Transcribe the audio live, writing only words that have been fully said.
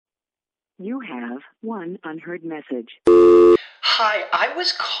You have one unheard message. Hi, I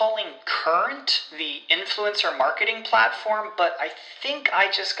was calling Current, the influencer marketing platform, but I think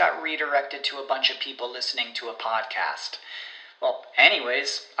I just got redirected to a bunch of people listening to a podcast. Well,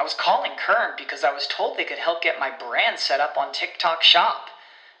 anyways, I was calling Current because I was told they could help get my brand set up on TikTok Shop,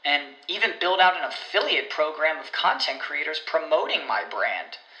 and even build out an affiliate program of content creators promoting my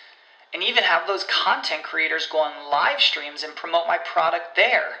brand, and even have those content creators go on live streams and promote my product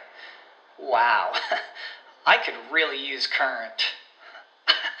there. Wow, I could really use Current.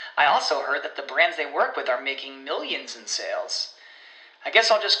 I also heard that the brands they work with are making millions in sales. I guess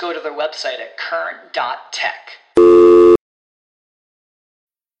I'll just go to their website at current.tech.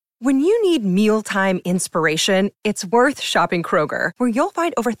 When you need mealtime inspiration, it's worth shopping Kroger, where you'll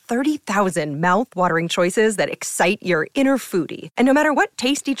find over 30,000 mouth-watering choices that excite your inner foodie. And no matter what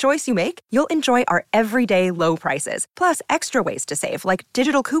tasty choice you make, you'll enjoy our everyday low prices, plus extra ways to save, like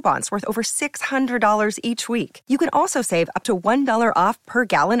digital coupons worth over $600 each week. You can also save up to $1 off per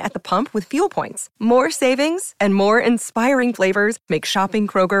gallon at the pump with fuel points. More savings and more inspiring flavors make shopping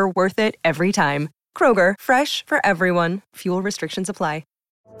Kroger worth it every time. Kroger, fresh for everyone. Fuel restrictions apply.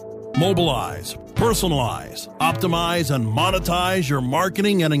 Mobilize, personalize, optimize, and monetize your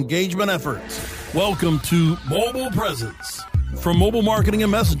marketing and engagement efforts. Welcome to Mobile Presence. From mobile marketing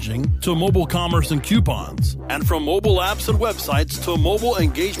and messaging to mobile commerce and coupons, and from mobile apps and websites to mobile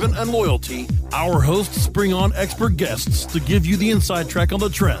engagement and loyalty, our hosts bring on expert guests to give you the inside track on the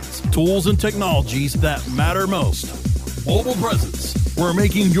trends, tools, and technologies that matter most. Mobile Presence, where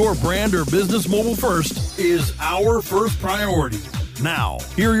making your brand or business mobile first is our first priority. Now,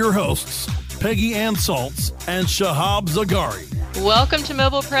 here are your hosts, Peggy Ann Saltz and Shahab Zagari. Welcome to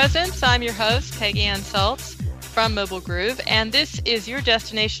Mobile Presence. I'm your host, Peggy Ann Saltz from Mobile Groove, and this is your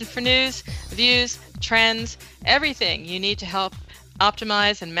destination for news, views, trends, everything you need to help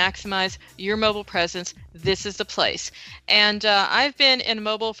optimize and maximize your mobile presence. This is the place. And I've been in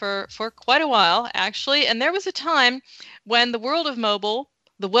mobile for quite a while, actually, and there was a time when the world of mobile,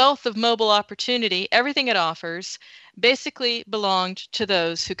 the wealth of mobile opportunity, everything it offers, basically belonged to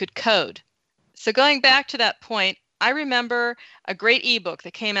those who could code. So going back to that point, I remember a great ebook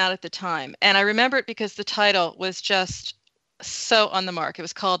that came out at the time, and I remember it because the title was just so on the mark. It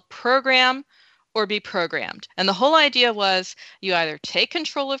was called Program or Be Programmed. And the whole idea was you either take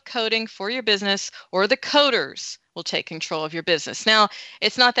control of coding for your business or the coders will take control of your business. Now,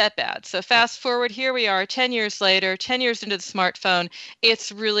 it's not that bad. So fast forward, here we are 10 years later, 10 years into the smartphone.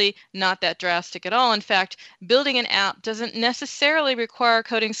 It's really not that drastic at all. In fact, building an app doesn't necessarily require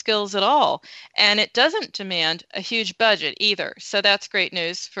coding skills at all. And it doesn't demand a huge budget either. So that's great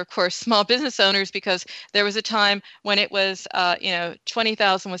news for, of course, small business owners, because there was a time when it was,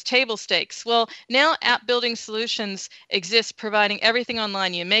 20,000 was table stakes. Well, now app building solutions exist, providing everything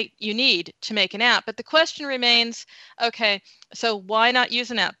online you need to make an app. But the question remains, okay, so why not use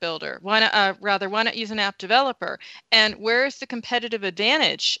an app builder? Why not use an app developer? And where is the competitive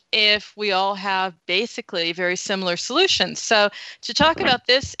advantage if we all have basically very similar solutions? So to talk about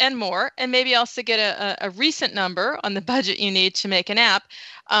this and more, and maybe also get a recent number on the budget you need to make an app,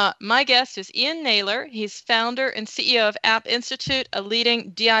 my guest is Ian Naylor. He's founder and CEO of App Institute, a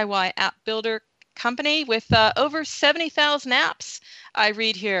leading DIY app builder company with over 70,000 apps. I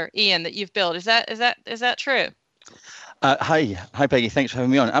read here, Ian, that you've built. Is that true? Hi, Peggy. Thanks for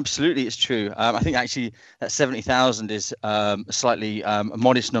having me on. Absolutely, it's true. I think actually that 70,000 is a slightly a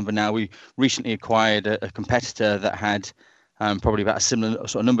modest number now. We recently acquired a competitor that had probably about a similar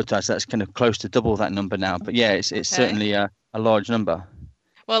sort of number to us. That's kind of close to double that number now. But yeah, it's certainly a large number.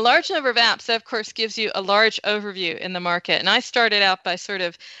 Well, a large number of apps, that, of course, gives you a large overview in the market. And I started out by sort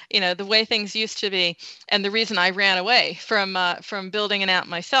of, the way things used to be. And the reason I ran away from building an app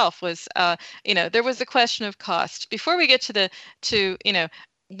myself was, there was the question of cost. Before we get to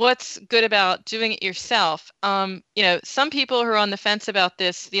what's good about doing it yourself, some people who are on the fence about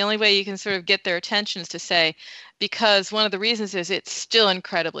this, the only way you can sort of get their attention is to say, because one of the reasons is it's still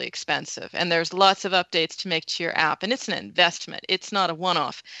incredibly expensive and there's lots of updates to make to your app, and it's an investment. It's not a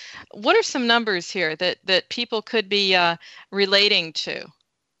one-off. What are some numbers here that people could be relating to?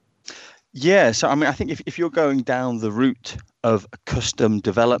 Yeah, so I mean, I think if you're going down the route of custom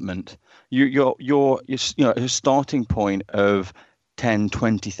development, you're a starting point of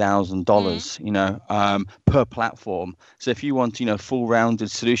 $10,000-$20,000, per platform. So if you want, full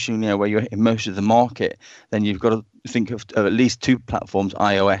rounded solution, where you're in most of the market, then you've got to think of at least two platforms,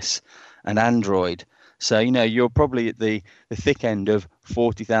 iOS and Android. So, you're probably at the thick end of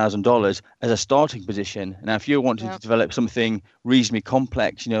 $40,000 as a starting position. Now, if you're wanting to develop something reasonably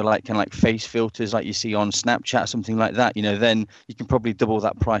complex, like face filters like you see on Snapchat, something like that, then you can probably double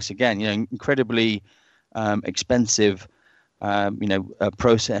that price again. Incredibly expensive,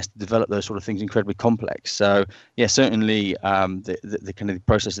 process to develop those sort of things, incredibly complex. So, yeah, certainly the kind of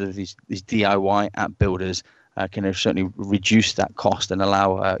process of these DIY app builders can certainly reduce that cost and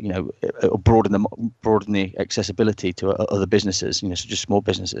allow, broaden the accessibility to other businesses, so just small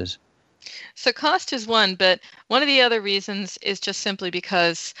businesses. So cost is one, but one of the other reasons is just simply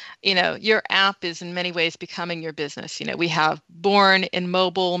because, your app is in many ways becoming your business. We have born in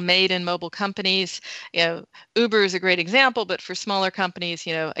mobile, made in mobile companies. Uber is a great example, but for smaller companies,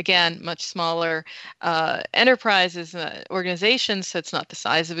 again, much smaller enterprises, organizations, so it's not the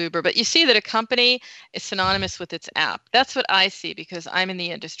size of Uber. But you see that a company is synonymous with its app. That's what I see because I'm in the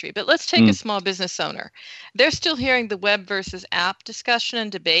industry. But let's take a small business owner. They're still hearing the web versus app discussion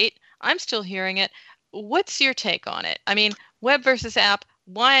and debate. I'm still hearing it. What's your take on it? I mean, web versus app,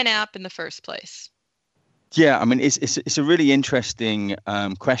 why an app in the first place? Yeah, I mean, it's a really interesting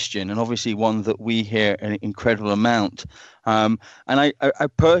question, and obviously one that we hear an incredible amount. And I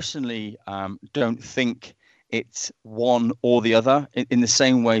personally don't think it's one or the other in the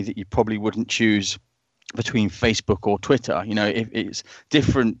same way that you probably wouldn't choose between Facebook or Twitter. If it's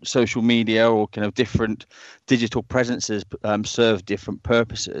different social media or kind of different digital presences serve different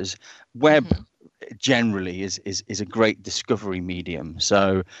purposes. Web generally is a great discovery medium.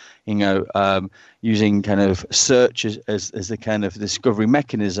 So, using kind of search as the kind of discovery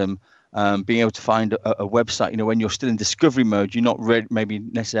mechanism, being able to find a website, when you're still in discovery mode, you're not maybe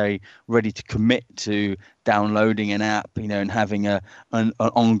necessarily ready to commit to downloading an app, and having an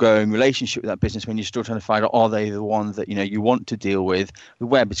ongoing relationship with that business. When you're still trying to find out, are they the one that, you want to deal with? The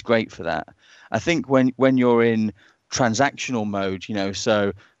web is great for that. I think when you're in transactional mode,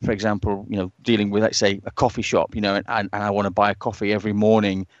 so for example, dealing with, let's say, a coffee shop, and I want to buy a coffee every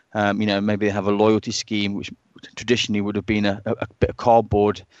morning, maybe they have a loyalty scheme, which traditionally would have been a bit of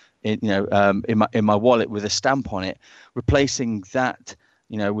cardboard in my wallet with a stamp on it. Replacing that,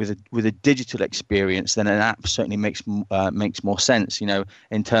 with a digital experience, then an app certainly makes more sense.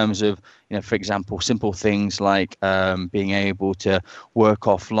 In terms of, for example, simple things like being able to work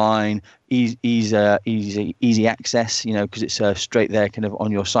offline, easy access, because it's straight there, kind of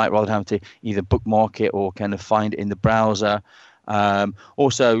on your site, rather than having to either bookmark it or kind of find it in the browser.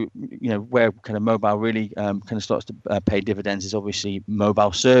 Also, where kind of mobile really kind of starts to pay dividends is obviously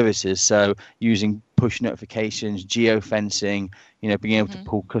mobile services. So using push notifications, geofencing, being able to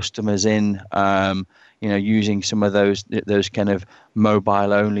pull customers in, using some of those kind of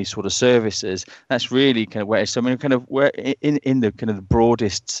mobile only sort of services. That's really kind of where it's, kind of where in the kind of the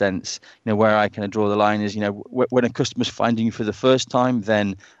broadest sense, where I kind of draw the line is, when a customer's finding you for the first time,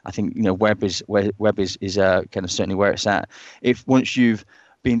 then I think, web is kind of certainly where it's at. If once you've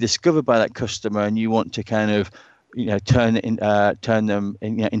been discovered by that customer and you want to kind of, turn them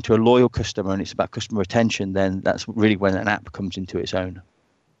into a loyal customer, and it's about customer retention, then that's really when an app comes into its own.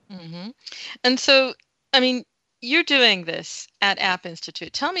 Mm-hmm. And so, I mean, you're doing this at App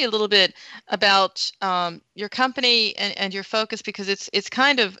Institute. Tell me a little bit about your company and your focus, because it's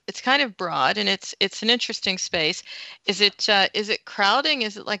kind of broad and it's an interesting space. Is it crowding?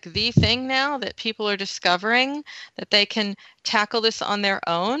 Is it like the thing now that people are discovering that they can tackle this on their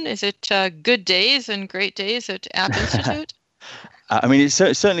own? Is it good days and great days at App Institute? I mean, it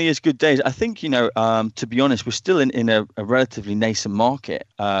certainly is good days. I think, to be honest, we're still in a relatively nascent market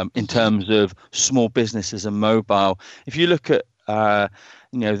in terms of small businesses and mobile. If you look at, the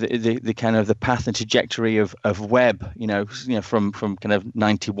kind of the path and trajectory of web, from kind of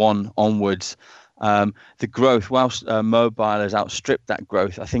 91 onwards, the growth, whilst mobile has outstripped that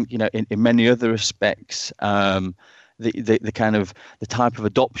growth, I think, in many other respects, the kind of the type of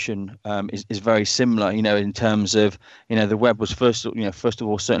adoption is very similar, in terms of, the web was first of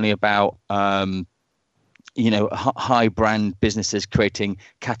all certainly about high brand businesses creating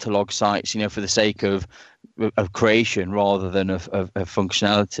catalog sites, for the sake of creation rather than of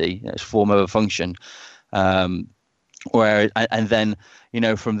functionality. It's form over function. Where and then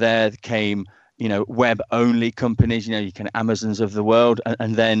from there came web only companies, you can Amazons of the world,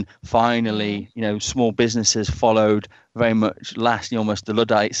 and then finally, small businesses followed very much last, almost the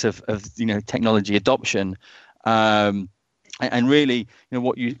Luddites of technology adoption. And really,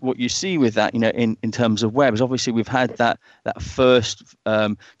 what you see with that, in terms of web is obviously we've had that first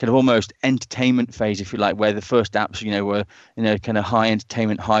kind of almost entertainment phase, if you like, where the first apps, were kind of high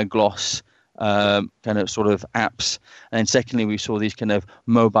entertainment, high gloss kind of sort of apps. And then secondly, we saw these kind of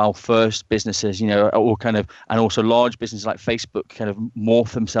mobile first businesses, or kind of, and also large businesses like Facebook kind of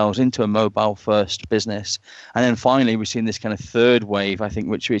morph themselves into a mobile first business. And then finally, we've seen this kind of third wave, I think,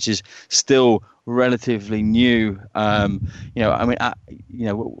 which is still relatively new. From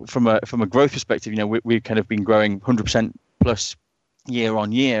a growth perspective, we've kind of been growing 100% plus year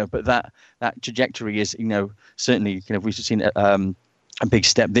on year, but that trajectory is, certainly, we've seen a big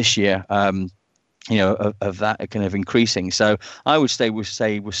step this year, of that kind of increasing. So I would say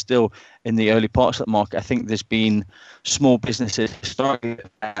we're still in the early parts of the market. I think there's been small businesses historically,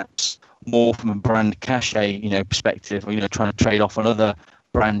 perhaps more from a brand cachet, perspective, trying to trade off on other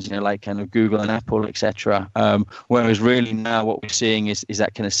brands, like kind of Google and Apple, etc. Whereas really now what we're seeing is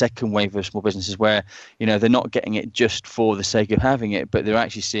that kind of second wave of small businesses where, they're not getting it just for the sake of having it, but they're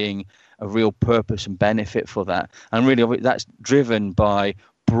actually seeing a real purpose and benefit for that. And really that's driven by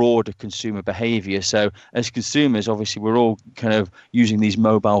broader consumer behavior. So as consumers, obviously, we're all kind of using these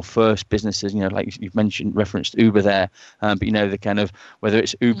mobile first businesses, like you've mentioned, referenced Uber there, but the kind of, whether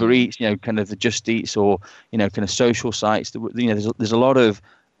it's Uber Eats, kind of the Just Eats, or kind of social sites, there's a lot of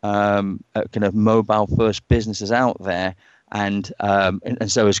kind of mobile first businesses out there. And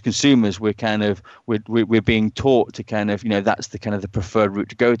so as consumers, we're kind of we're being taught to kind of that's the kind of the preferred route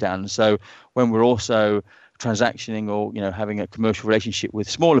to go down. So when we're also transactioning or having a commercial relationship with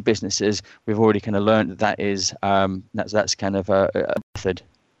smaller businesses, we've already kind of learned that is that's kind of a method.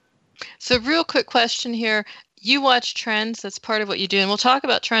 So real quick question here. You watch trends. That's part of what you do. And we'll talk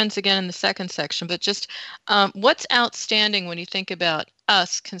about trends again in the second section. But just what's outstanding when you think about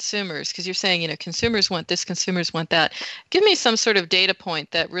us consumers? Because you're saying, consumers want this, consumers want that. Give me some sort of data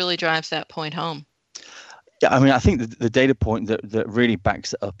point that really drives that point home. Yeah, I mean, I think the data point that really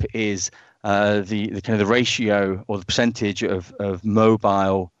backs it up is the kind of the ratio or the percentage of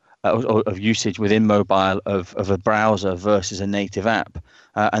mobile of usage within mobile of a browser versus a native app,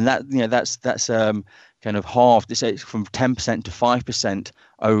 and that's kind of halved. It's from 10% to 5%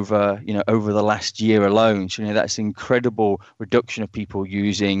 over the last year alone. So that's an incredible reduction of people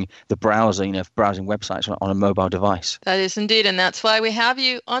using the browser, browsing websites on a mobile device. That is indeed, and that's why we have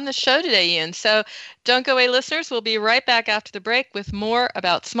you on the show today, Ian. So don't go away, listeners. We'll be right back after the break with more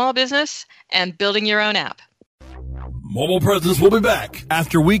about small business and building your own app. Mobile Presence will be back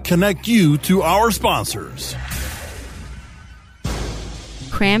after we connect you to our sponsors.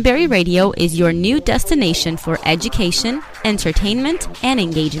 Cranberry Radio is your new destination for education, entertainment, and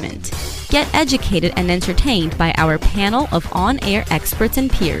engagement. Get educated and entertained by our panel of on-air experts and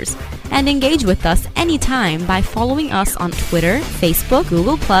peers, and engage with us anytime by following us on Twitter, Facebook,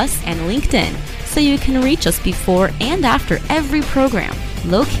 Google+, and LinkedIn, so you can reach us before and after every program.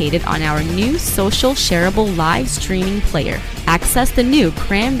 Located on our new social shareable live streaming player. Access the new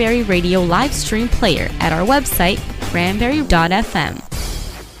Cranberry Radio live stream player at our website, cranberry.fm.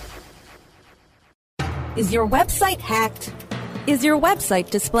 Is your website hacked? Is your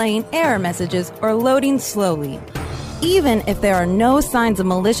website displaying error messages or loading slowly? Even if there are no signs of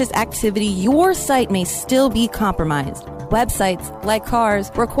malicious activity, your site may still be compromised. Websites, like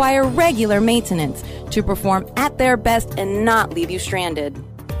cars, require regular maintenance to perform at their best and not leave you stranded.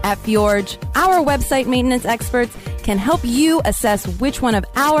 At Fjorge, our website maintenance experts can help you assess which one of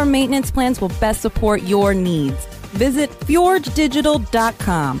our maintenance plans will best support your needs. Visit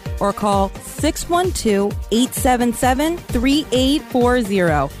fjorgedigital.com or call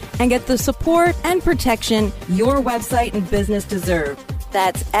 612-877-3840 and get the support and protection your website and business deserve.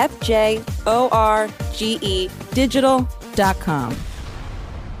 That's FJORGE digital.com.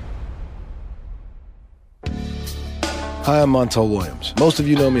 Hi, I'm Montel Williams. Most of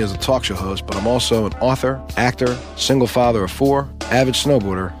you know me as a talk show host, but I'm also an author, actor, single father of 4, avid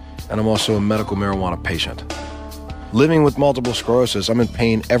snowboarder, and I'm also a medical marijuana patient. Living with multiple sclerosis, I'm in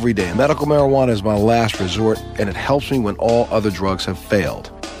pain every day. Medical marijuana is my last resort, and it helps me when all other drugs have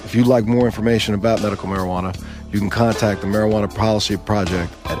failed. If you'd like more information about medical marijuana, you can contact the Marijuana Policy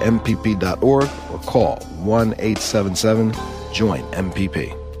Project at mpp.org or call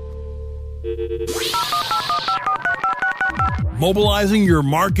 1-877-JOIN-MPP. Mobilizing your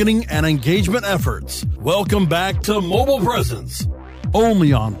marketing and engagement efforts. Welcome back to Mobile Presence,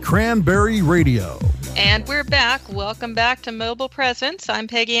 only on Cranberry Radio. And we're back. Welcome back to Mobile Presence. I'm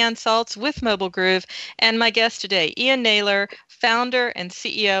Peggy Ann Saltz with Mobile Groove, and my guest today, Ian Naylor, founder and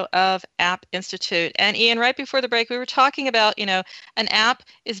CEO of App Institute. And Ian, right before the break, we were talking about, an app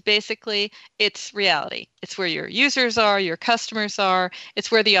is basically its reality. It's where your users are, your customers are.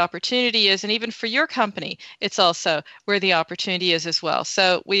 It's where the opportunity is, and even for your company, it's also where the opportunity is as well.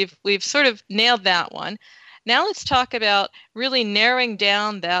 So we've sort of nailed that one. now let's talk about really narrowing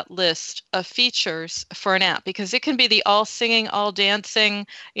down that list of features for an app, because it can be the all singing, all dancing,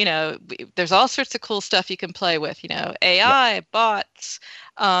 there's all sorts of cool stuff you can play with, AI, bots.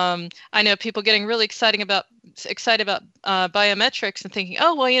 I know people getting really excited about biometrics and thinking,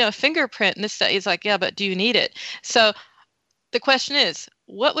 oh, well, a fingerprint and this stuff. It's like, yeah, but do you need it? So the question is,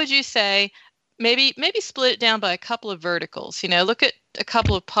 what would you say? Maybe split it down by a couple of verticals. Look at a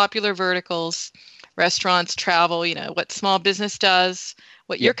couple of popular verticals, restaurants, travel, what small business does,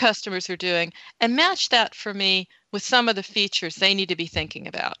 what your customers are doing, and match that for me with some of the features they need to be thinking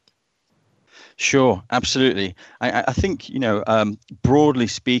about. Sure, absolutely. I think, broadly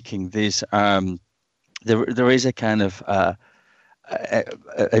speaking, there's there is a kind of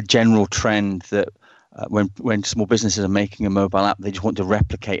a general trend that when small businesses are making a mobile app, they just want to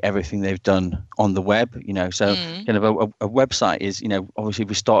replicate everything they've done on the web. So kind of a website is, obviously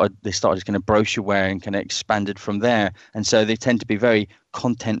they started as kind of brochureware and kind of expanded from there, and so they tend to be very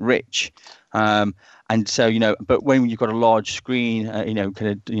content rich. And so, but when you've got a large screen,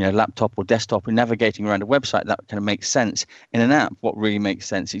 laptop or desktop and navigating around a website, that kind of makes sense. In an app, what really makes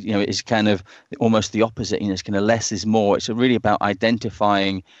sense is, is kind of almost the opposite. It's kind of less is more. It's really about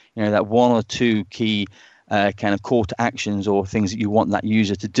identifying, that one or two key kind of call to actions or things that you want that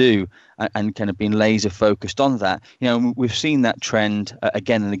user to do, and kind of being laser focused on that. We've seen that trend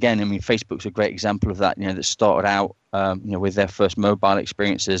again and again. I mean, Facebook's a great example of that. That started out with their first mobile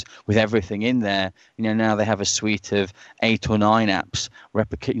experiences with everything in there. Now they have a suite of 8 or 9 apps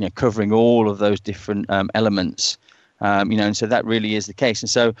covering all of those different elements. And so that really is the case. And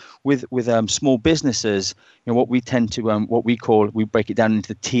so with small businesses, what we tend to we break it down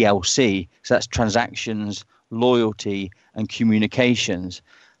into TLC. So that's transactions, loyalty, and communications.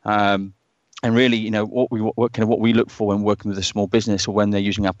 And really, what we look for when working with a small business or when they're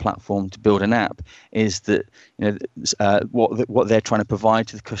using our platform to build an app is that what they're trying to provide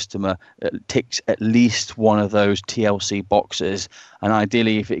to the customer ticks at least one of those TLC boxes. And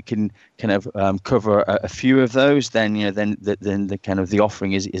ideally, if it can kind of cover a few of those, then the kind of the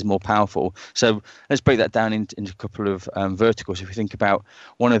offering is more powerful. So let's break that down into a couple of verticals. If we think about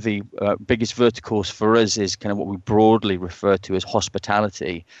one of the biggest verticals for us is kind of what we broadly refer to as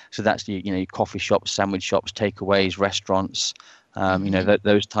hospitality. So that's your coffee shops, sandwich shops, takeaways, restaurants,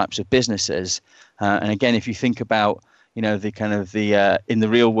 those types of businesses. And again, if you think about the kind of the in the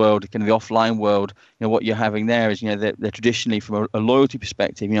real world, kind of the offline world, what you're having there is, they're traditionally from a loyalty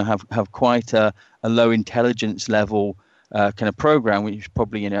perspective, have quite a low intelligence level kind of program, which is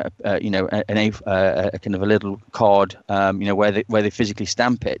probably a kind of a little card, where they physically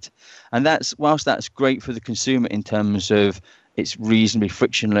stamp it, and whilst that's great for the consumer in terms of it's reasonably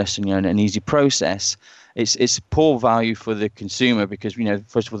frictionless and an easy process. It's poor value for the consumer because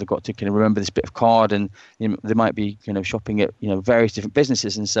first of all they've got to kind of remember this bit of card, and they might be shopping at various different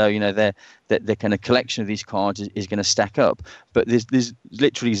businesses, and so their kind of collection of these cards is going to stack up. But there's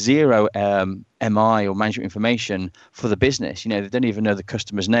literally zero MI or management information for the business. They don't even know the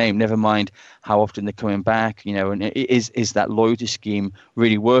customer's name. Never mind how often they're coming back. And is that loyalty scheme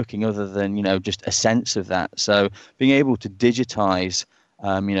really working other than just a sense of that? So being able to digitize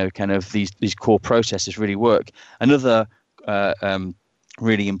kind of these core processes really work. Another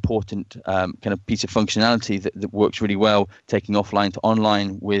really important kind of piece of functionality that works really well, taking offline to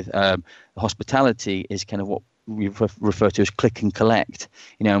online with hospitality, is kind of what we refer to as click and collect.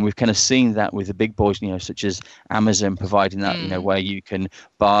 And we've kind of seen that with the big boys, such as Amazon providing that, where you can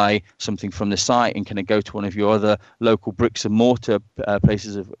buy something from the site and kind of go to one of your other local bricks and mortar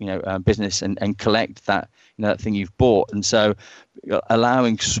places of business and collect that that thing you've bought. And so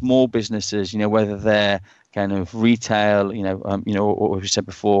allowing small businesses, whether they're kind of retail, or as we said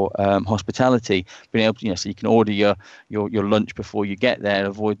before, hospitality, being able to, so you can order your lunch before you get there,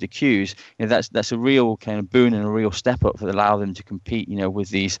 avoid the queues. That's a real kind of boon and a real step up for allow them to compete, with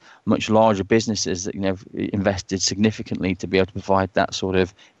these much larger businesses that have invested significantly to be able to provide that sort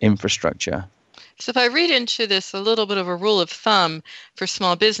of infrastructure. So if I read into this a little bit of a rule of thumb for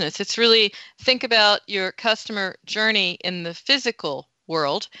small business, it's really think about your customer journey in the physical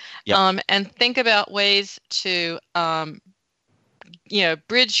world, and think about ways to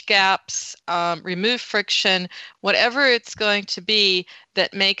bridge gaps, remove friction, whatever it's going to be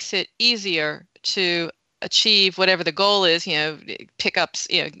that makes it easier to achieve whatever the goal is. Pick up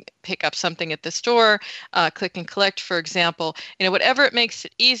something at the store, click and collect, for example. Whatever it makes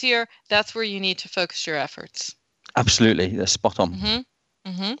it easier, that's where you need to focus your efforts. Absolutely, that's spot on.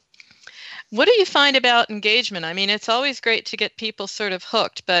 What do you find about engagement? I mean, it's always great to get people sort of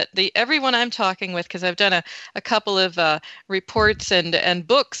hooked, but everyone I'm talking with, because I've done a couple of reports and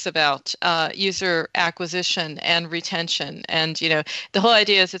books about user acquisition and retention, and the whole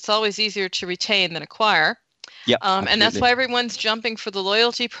idea is it's always easier to retain than acquire. Yeah, and that's why everyone's jumping for the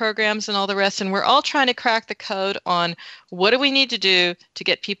loyalty programs and all the rest. And we're all trying to crack the code on what do we need to do to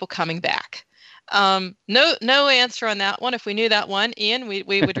get people coming back. No answer on that one. If we knew that one, Ian, we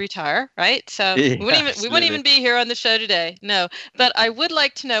would retire, right? So we wouldn't even be here on the show today. No, but I would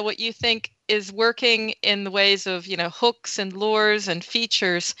like to know what you think is working in the ways of hooks and lures and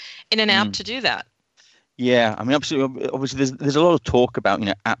features in an app to do that. Yeah, I mean, absolutely. Obviously, there's a lot of talk about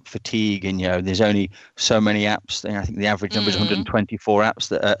app fatigue, and there's only so many apps. I think the average number is 124 apps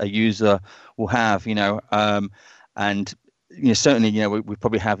that a user will have. And certainly, we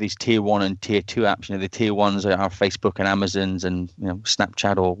probably have these tier 1 and tier 2 apps. The tier 1s are Facebook and Amazon's and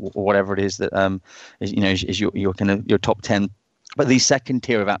Snapchat or whatever it is that is your kind of your top 10. But these second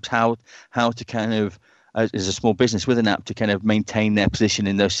tier of apps, how to kind of as a small business with an app to kind of maintain their position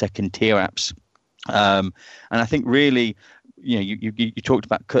in those second tier apps. And I think really, you talked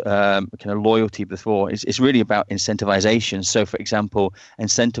about kind of loyalty before. It's really about incentivization. So, for example,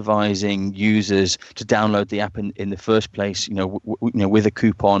 incentivizing users to download the app in the first place, with a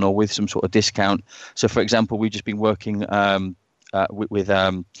coupon or with some sort of discount. So, for example, we've just been working with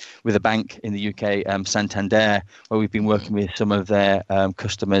a bank in the UK, Santander, where we've been working with some of their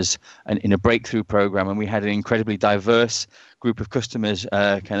customers and in a breakthrough program, and we had an incredibly diverse group of customers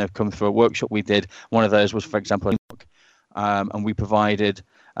kind of come through a workshop we did. One of those was, for example, and we provided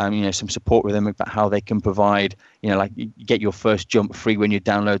some support with them about how they can provide, like you get your first jump free when you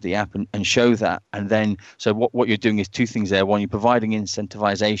download the app and show that. And then so what you're doing is two things there. One, you're providing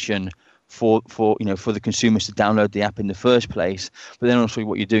incentivization for the consumers to download the app in the first place, but then also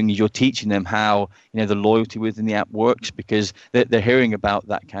what you're doing is you're teaching them how the loyalty within the app works, because they're hearing about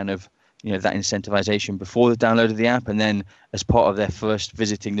that kind of that incentivization before the download of the app, and then as part of their first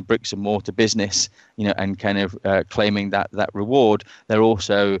visiting the bricks and mortar business, and kind of claiming that reward, they're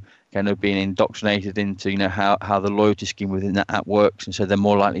also kind of being indoctrinated into how the loyalty scheme within that app works, and so they're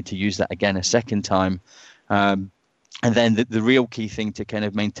more likely to use that again a second time. And then the real key thing to kind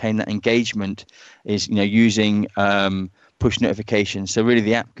of maintain that engagement is, using push notifications. So really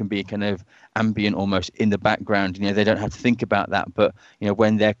the app can be kind of ambient almost in the background. They don't have to think about that. But,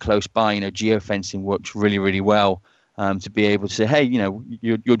 when they're close by, geofencing works really, really well to be able to say, hey,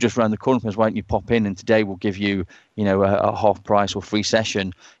 you're just around the corner from us. Why don't you pop in? And today we'll give you, a half price or free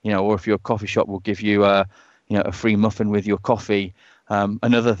session, or if you're a coffee shop, we'll give you a free muffin with your coffee.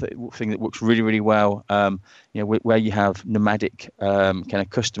 Another thing that works really, really well, where you have nomadic kind of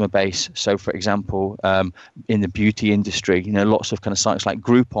customer base. So, for example, in the beauty industry, lots of kind of sites like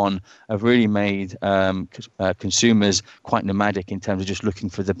Groupon have really made consumers quite nomadic in terms of just looking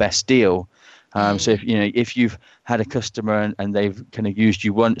for the best deal. So if you've had a customer and they've kind of used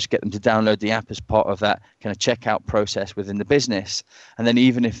you once, get them to download the app as part of that kind of checkout process within the business. And then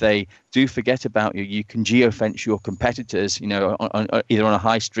even if they do forget about you, you can geofence your competitors, either on a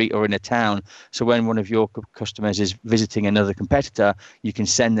high street or in a town. So when one of your customers is visiting another competitor, you can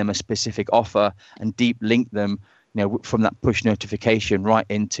send them a specific offer and deep link them from that push notification right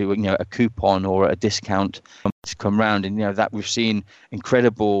into a coupon or a discount to come round. And that we've seen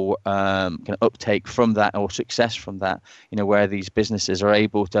incredible kind of uptake from that, or success from that, where these businesses are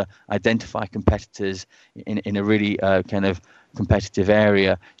able to identify competitors in a really kind of competitive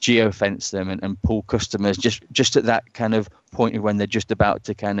area, geofence them and pull customers just at that kind of point when they're just about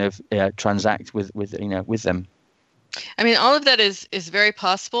to kind of transact with them. I mean, all of that is very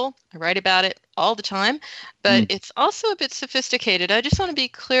possible. I write about it all the time, but it's also a bit sophisticated. I just want to be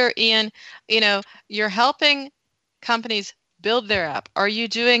clear, Ian, you're helping companies build their app. Are you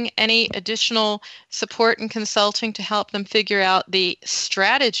doing any additional support and consulting to help them figure out the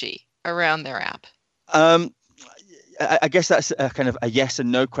strategy around their app? I guess that's a kind of a yes and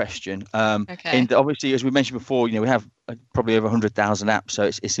no question. Okay. And obviously, as we mentioned before, we have probably over 100,000 apps, so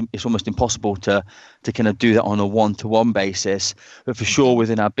it's almost impossible to kind of do that on a one-to-one basis. But for sure,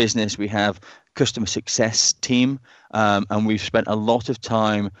 within our business, we have customer success team, and we've spent a lot of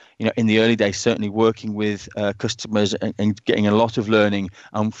time, in the early days, certainly working with customers and getting a lot of learning.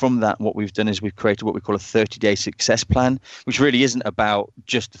 And from that, what we've done is we've created what we call a 30-day success plan, which really isn't about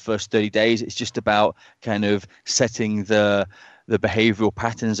just the first 30 days. It's just about kind of setting the the behavioral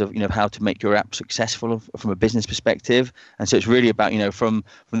patterns of, how to make your app successful from a business perspective. And so it's really about, from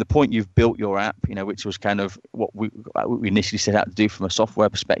the point you've built your app, which was kind of what we initially set out to do from a software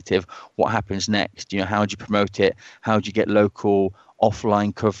perspective, what happens next? How do you promote it? How do you get local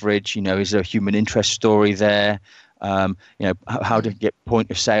offline coverage? Is there a human interest story there? How to get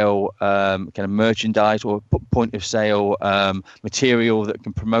point of sale kind of merchandise or point of sale material that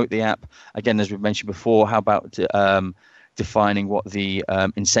can promote the app. Again, as we've mentioned before, how about defining what the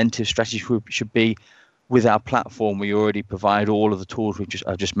incentive strategy should be? With our platform, we already provide all of the tools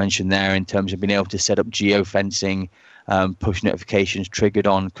I've just mentioned there in terms of being able to set up geofencing, push notifications triggered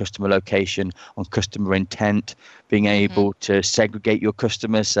on customer location, on customer intent, being able to segregate your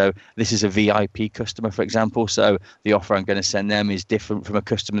customers. So this is a VIP customer, for example. So the offer I'm going to send them is different from a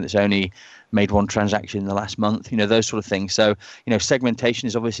customer that's only made one transaction in the last month, those sort of things. So, segmentation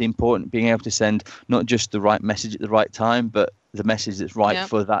is obviously important, being able to send not just the right message at the right time, but the message that's right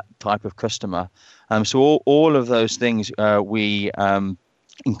for that type of customer. So all of those things we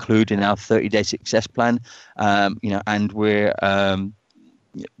include in our 30-day success plan, and we're kind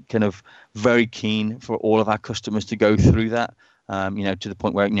of very keen for all of our customers to go through that, to the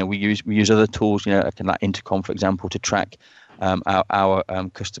point where we use other tools, like Intercom, for example, to track our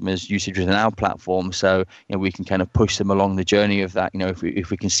customers' usage within our platform. So we can kind of push them along the journey of that.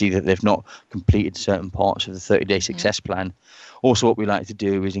 If we can see that they've not completed certain parts of the 30-day success plan. Also, what we like to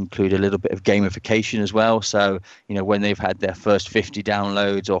do is include a little bit of gamification as well. So, when they've had their first 50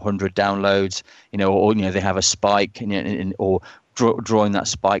 downloads or 100 downloads, or they have a spike, or drawing that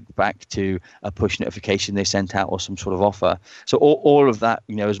spike back to a push notification they sent out or some sort of offer. So all of that,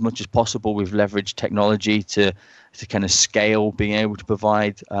 as much as possible, we've leveraged technology to kind of scale, being able to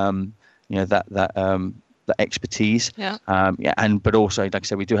provide, that expertise. But also, like I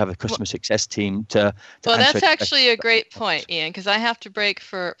said, we do have a customer success team to well, that's actually a great point, Ian, because I have to break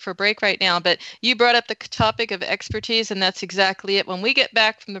for break right now. But you brought up the topic of expertise, and that's exactly it. When we get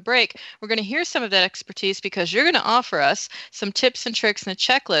back from the break, we're going to hear some of that expertise because you're going to offer us some tips and tricks and a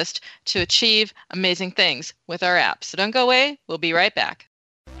checklist to achieve amazing things with our app. So don't go away. We'll be right back.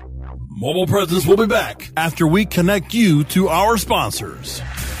 Mobile Presence will be back after we connect you to our sponsors.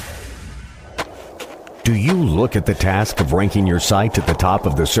 Do you look at the task of ranking your site at the top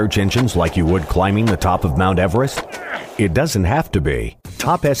of the search engines like you would climbing the top of Mount Everest? It doesn't have to be.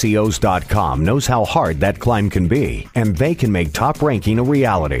 TopSEOs.com knows how hard that climb can be, and they can make top ranking a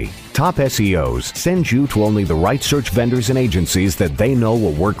reality. Top SEOs sends you to only the right search vendors and agencies that they know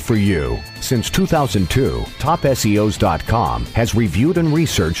will work for you. Since 2002, TopSEOs.com has reviewed and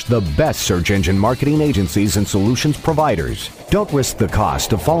researched the best search engine marketing agencies and solutions providers. Don't risk the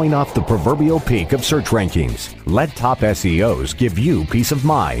cost of falling off the proverbial peak of search rankings. Let Top SEOs give you peace of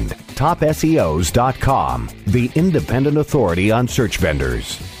mind. TopSEOs.com, the independent authority on search vendors.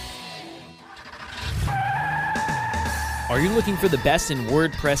 Are you looking for the best in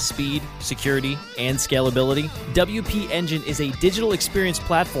WordPress speed, security, and scalability? WP Engine is a digital experience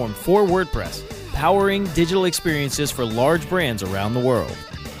platform for WordPress, powering digital experiences for large brands around the world.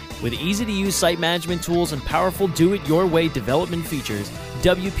 With easy-to-use site management tools and powerful do-it-your-way development features,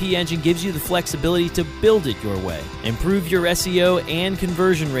 WP Engine gives you the flexibility to build it your way. Improve your SEO and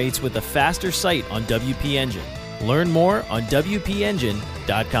conversion rates with a faster site on WP Engine. Learn more on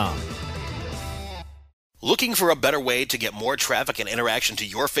WPEngine.com. Looking for a better way to get more traffic and interaction to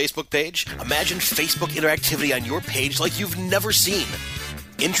your Facebook page? Imagine Facebook interactivity on your page like you've never seen.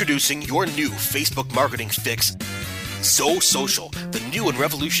 Introducing your new Facebook marketing fix, ZoSocial, the new and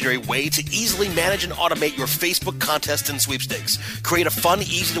revolutionary way to easily manage and automate your Facebook contests and sweepstakes. Create a fun,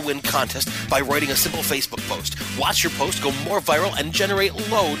 easy-to-win contest by writing a simple Facebook post. Watch your post go more viral and generate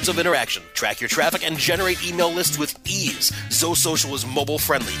loads of interaction. Track your traffic and generate email lists with ease. ZoSocial is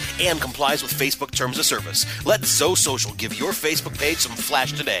mobile-friendly and complies with Facebook terms of service. Let ZoSocial give your Facebook page some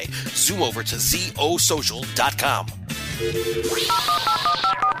flash today. Zoom over to ZoSocial.com.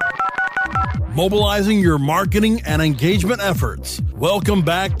 Mobilizing your marketing and engagement efforts. Welcome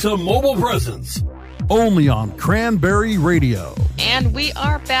back to Mobile Presence, only on Cranberry Radio. And we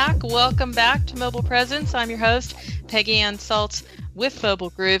are back. Welcome back to Mobile Presence. I'm your host, Peggy Ann Saltz with Mobile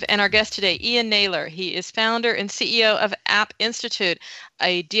Groove, and our guest today, Ian Naylor. He is founder and CEO of App Institute,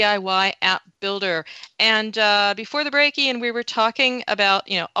 a DIY app builder. And before the break, Ian, we were talking about,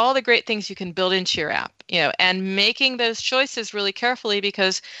 all the great things you can build into your app, and making those choices really carefully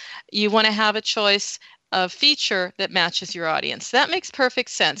because you want to have a choice of feature that matches your audience. That makes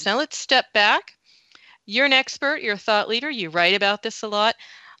perfect sense. Now let's step back. You're an expert, you're a thought leader, you write about this a lot.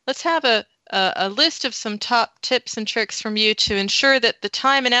 Let's have a list of some top tips and tricks from you to ensure that the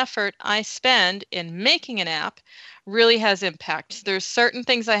time and effort I spend in making an app really has impact. There's certain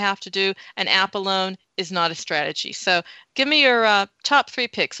things I have to do. An app alone is not a strategy. So give me your top 3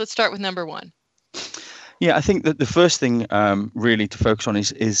 picks. Let's start with number 1. Yeah, I think that the first thing really to focus on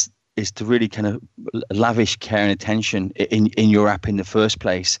is to really kind of lavish care and attention in your app in the first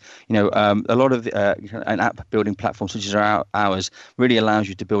place. A lot of an app building platform such as ours really allows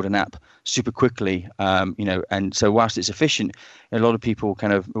you to build an app super quickly. And so whilst it's efficient, a lot of people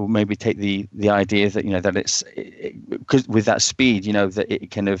kind of will maybe take the idea that that it's because with that speed, that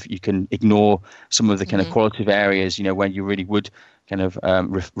it kind of you can ignore some of the kind of qualitative areas, when you really would kind of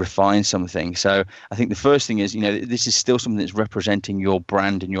refine something. So I think the first thing is, this is still something that's representing your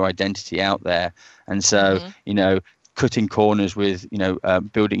brand and your identity out there. And so, cutting corners with,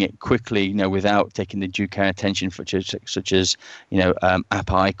 building it quickly, without taking the due care and attention, such as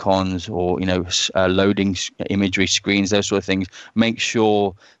app icons or, loading imagery screens, those sort of things. Make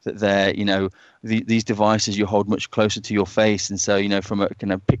sure that they're, these devices you hold much closer to your face. And so, from a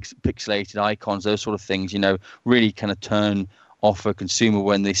kind of pixelated icons, those sort of things, really kind of turn off a consumer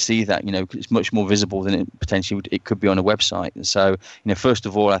when they see that, it's much more visible than it could be on a website. And so, first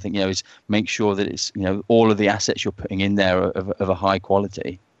of all, I think, is make sure that it's, all of the assets you're putting in there are of a high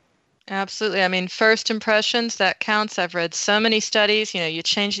quality. Absolutely. I mean, first impressions, that counts. I've read so many studies, you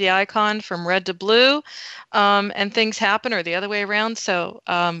change the icon from red to blue and things happen, or the other way around. So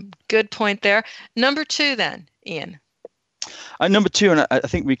good point there. Number 2 then, Ian. Number 2, and I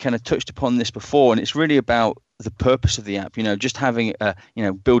think we kind of touched upon this before, and it's really about the purpose of the app, just having a,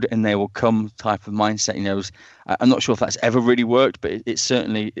 build it and they will come type of mindset, I'm not sure if that's ever really worked, but it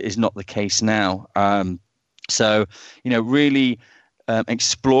certainly is not the case now. So, really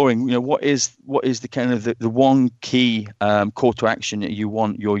exploring, what is the kind of the one key call to action that you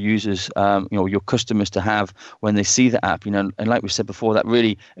want your users, your customers to have when they see the app, and like we said before, that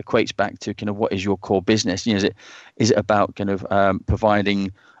really equates back to kind of what is your core business. Is it about kind of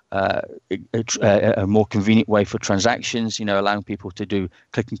providing a more convenient way for transactions, allowing people to do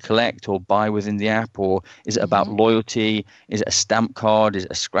click and collect or buy within the app? Or is it about loyalty? Is it a stamp card? Is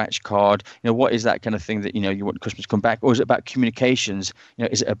it a scratch card? What is that kind of thing that, you want customers to come back? Or is it about communications?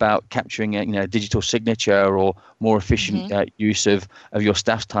 Is it about capturing a digital signature or more efficient use of your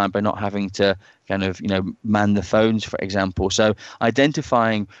staff's time by not having to kind of, man the phones, for example? So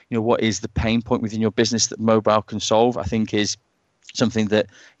identifying, what is the pain point within your business that mobile can solve, I think is something that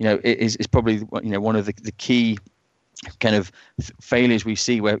is probably one of the key kind of failures we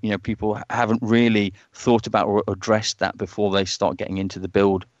see, where people haven't really thought about or addressed that before they start getting into the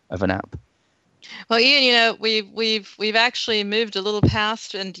build of an app. Well, Ian, we've actually moved a little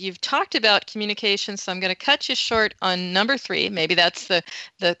past, and you've talked about communication, so I'm going to cut you short on number 3. Maybe that's the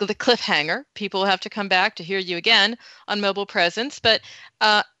cliffhanger. People have to come back to hear you again on Mobile Presence, but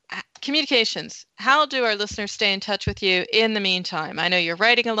communications. How do our listeners stay in touch with you in the meantime? I know you're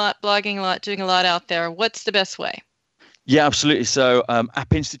writing a lot, blogging a lot, doing a lot out there. What's the best way? Yeah, absolutely. So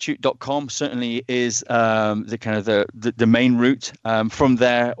appinstitute.com certainly is the kind of the main route. From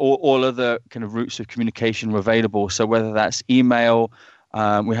there, all other kind of routes of communication are available. So whether that's email,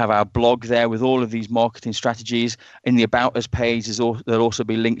 we have our blog there with all of these marketing strategies. In the About Us page, there'll also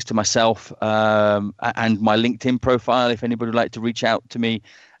be links to myself and my LinkedIn profile if anybody would like to reach out to me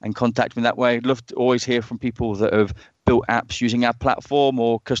and contact me that way. I'd love to always hear from people that have built apps using our platform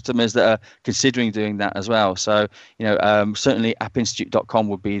or customers that are considering doing that as well. So, certainly appinstitute.com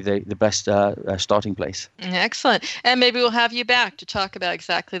would be the best starting place. Excellent. And maybe we'll have you back to talk about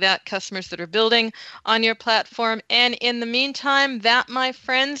exactly that, customers that are building on your platform. And in the meantime, that, my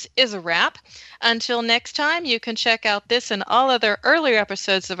friends, is a wrap. Until next time, you can check out this and all other earlier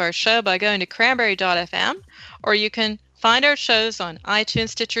episodes of our show by going to cranberry.fm, or you can find our shows on iTunes,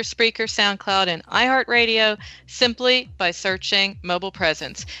 Stitcher, Spreaker, SoundCloud, and iHeartRadio simply by searching Mobile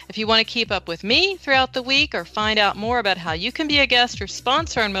Presence. If you want to keep up with me throughout the week or find out more about how you can be a guest or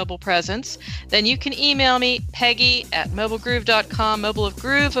sponsor on Mobile Presence, then you can email me, Peggy@mobilegroove.com. Mobile of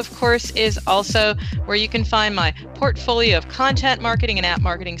Groove, of course, is also where you can find my portfolio of content marketing and app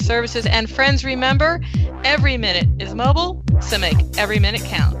marketing services. And friends, remember, every minute is mobile, so make every minute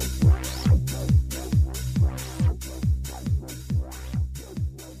count.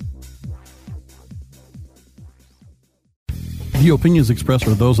 The opinions expressed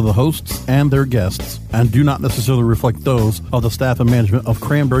are those of the hosts and their guests and do not necessarily reflect those of the staff and management of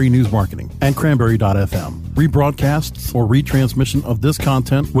Cranberry News Marketing and Cranberry.fm. Rebroadcasts or retransmission of this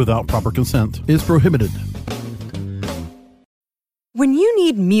content without proper consent is prohibited. When you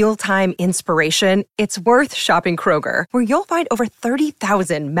need mealtime inspiration, it's worth shopping Kroger, where you'll find over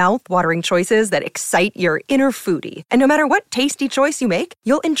 30,000 mouth-watering choices that excite your inner foodie. And no matter what tasty choice you make,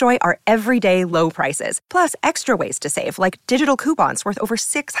 you'll enjoy our everyday low prices, plus extra ways to save, like digital coupons worth over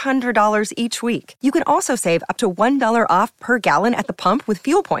 $600 each week. You can also save up to $1 off per gallon at the pump with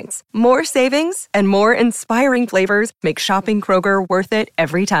fuel points. More savings and more inspiring flavors make shopping Kroger worth it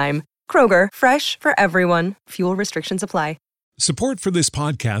every time. Kroger, fresh for everyone. Fuel restrictions apply. Support for this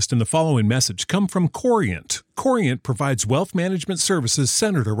podcast and the following message come from Corient. Corient provides wealth management services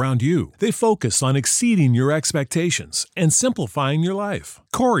centered around you. They focus on exceeding your expectations and simplifying your life.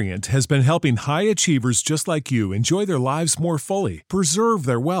 Corient has been helping high achievers just like you enjoy their lives more fully, preserve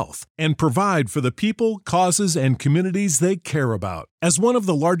their wealth, and provide for the people, causes, and communities they care about. As one of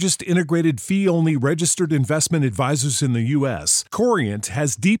the largest integrated fee-only registered investment advisors in the U.S., Corient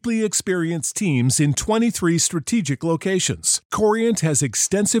has deeply experienced teams in 23 strategic locations. Corient has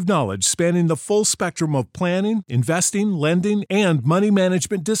extensive knowledge spanning the full spectrum of planning, investing, lending, and money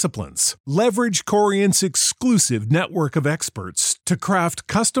management disciplines. Leverage Corient's exclusive network of experts to craft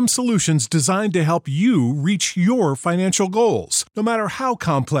custom solutions designed to help you reach your financial goals, no matter how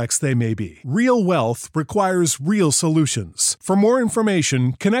complex they may be. Real wealth requires real solutions. For more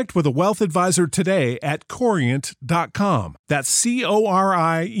information, connect with a wealth advisor today at Corient.com. That's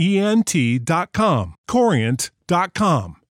Corient.com. Corient.com.